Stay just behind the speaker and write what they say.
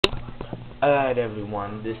Alright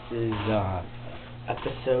everyone, this is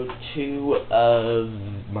episode 2 of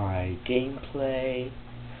my gameplay,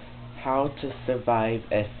 how to survive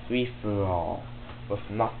a free-for-all with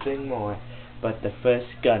nothing more but the first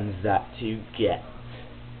guns that you get.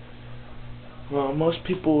 Well, most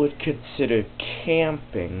people would consider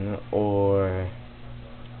camping or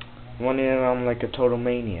running around like a total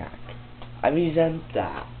maniac. I resent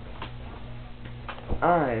that.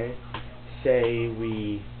 I say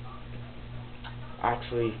we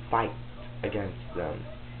actually fight against them.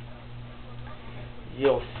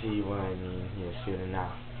 You'll see what I mean here soon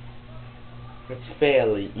enough. It's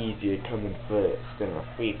fairly easier coming first than a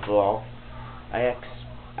free-for-all.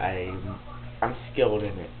 I'm skilled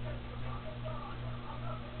in it.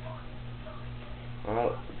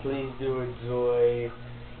 Well, please do enjoy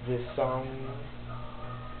this song.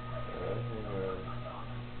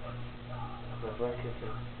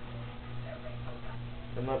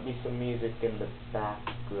 There might be some music in the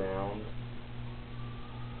background.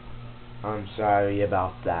 I'm sorry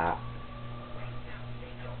about that.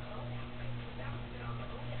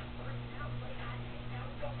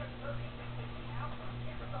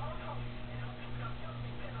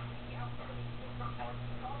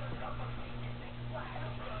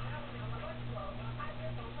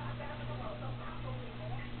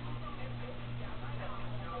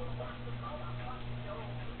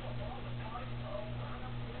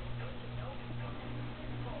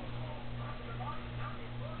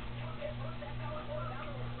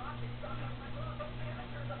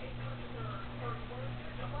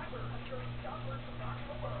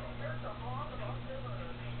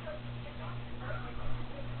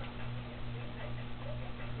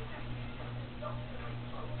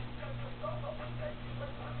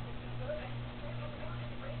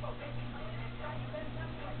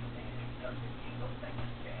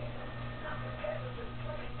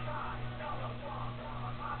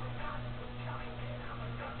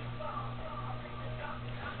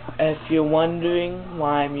 If you're wondering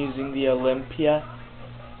why I'm using the Olympia,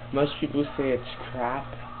 most people say it's crap,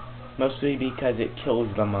 mostly because it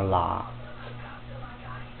kills them a lot.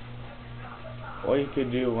 Or you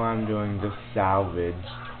could do what I'm doing, just salvage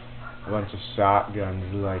a bunch of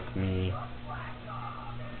shotguns like me.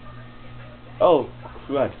 Oh,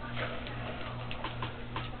 crud.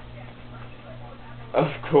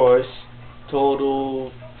 Of course,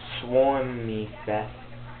 total swarm me fest.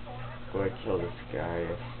 Go ahead, kill this guy.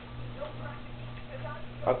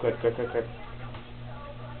 Oh, quick.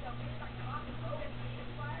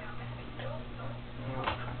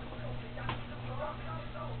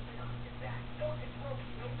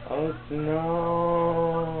 Oh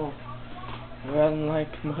no! Run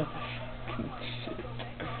like motherfucking shit.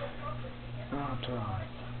 Oh, God.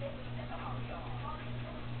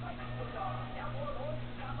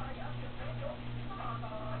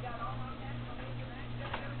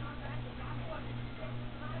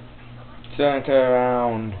 Turn it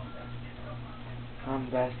around. I'm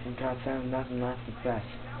best in God, nothing left is best.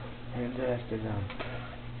 And the rest is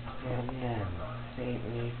man, ain't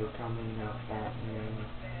me for coming up that way.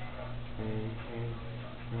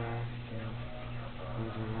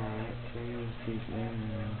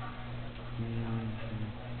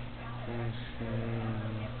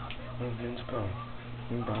 Let's go.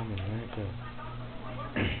 We're bombing, let it go.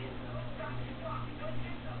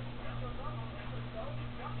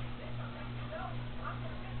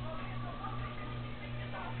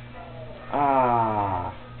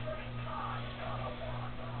 Ah.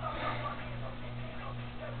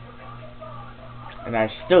 And I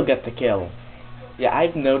still get the kill. Yeah,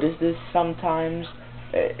 I've noticed this sometimes,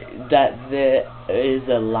 that there is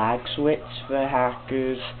a lag switch for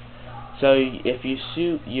hackers. So if you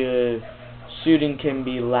shoot, your shooting can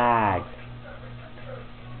be lagged.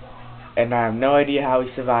 And I have no idea how he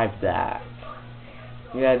survived that.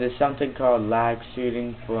 Yeah, there's something called lag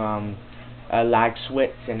shooting from a lag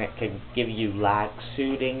switch, and it can give you lag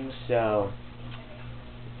shooting, so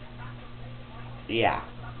yeah.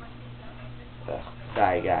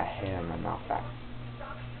 Sorry, I got hair in my mouth back.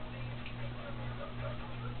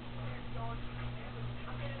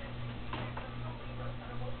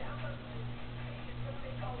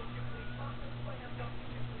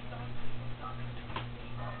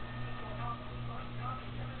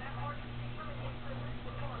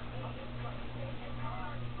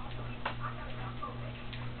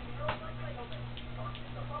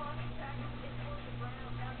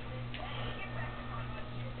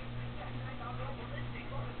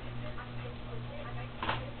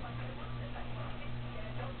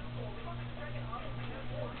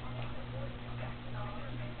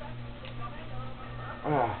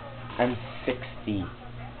 I'm 60.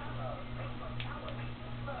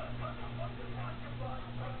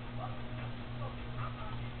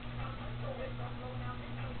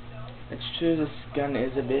 it's true this gun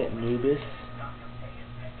is a bit noobish.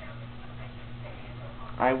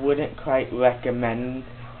 I wouldn't quite recommend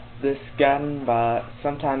this gun, but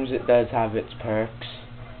sometimes it does have its perks.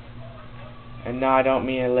 And no, I don't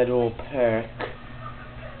mean a literal perk.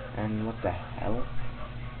 And what the hell?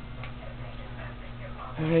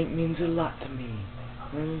 It means a lot to me.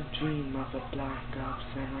 I dream of a black ops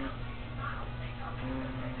center.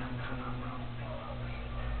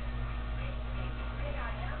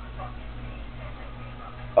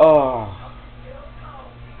 Oh.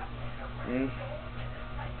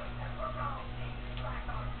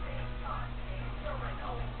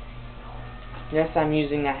 Yes, I'm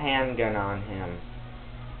using a handgun on him.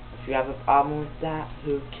 If you have a problem with that,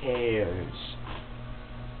 who cares?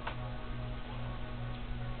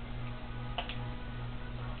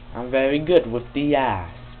 I'm very good with the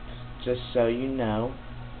asp, just so you know.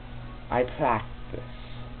 I practice.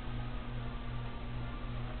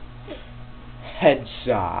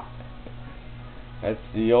 Headshot. That's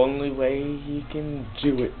the only way you can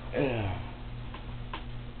do it. Ugh.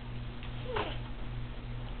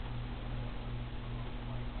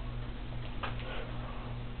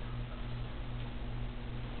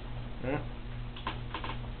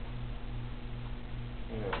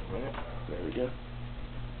 There we go.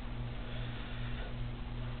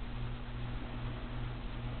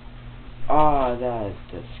 Ah, that is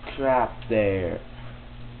just crap there.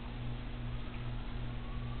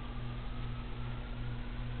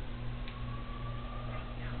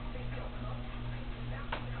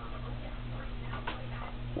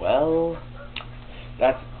 Well,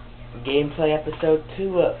 that's gameplay episode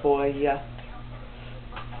 2 for ya.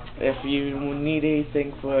 If you need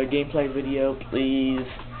anything for a gameplay video, please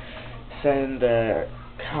send a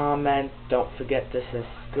comment. Don't forget to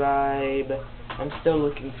subscribe. I'm still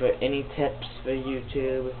looking for any tips for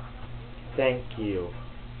YouTube. Thank you.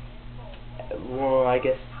 Well, I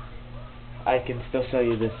guess I can still show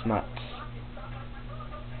you this much.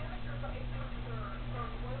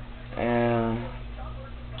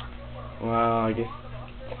 Well, I guess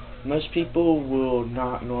most people will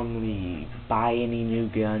not normally buy any new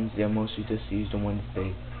guns. They'll mostly just use the ones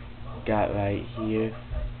they got right here.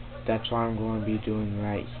 That's what I'm going to be doing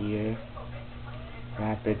right here.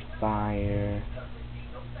 Rapid fire.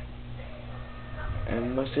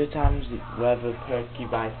 And most of the times, whatever perk you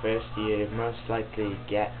buy first, you most likely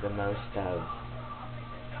get the most of.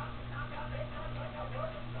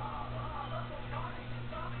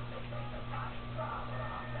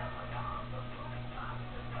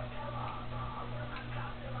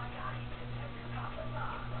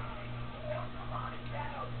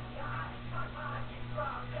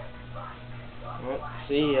 Well,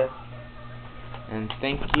 see ya. And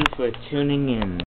thank you for tuning in.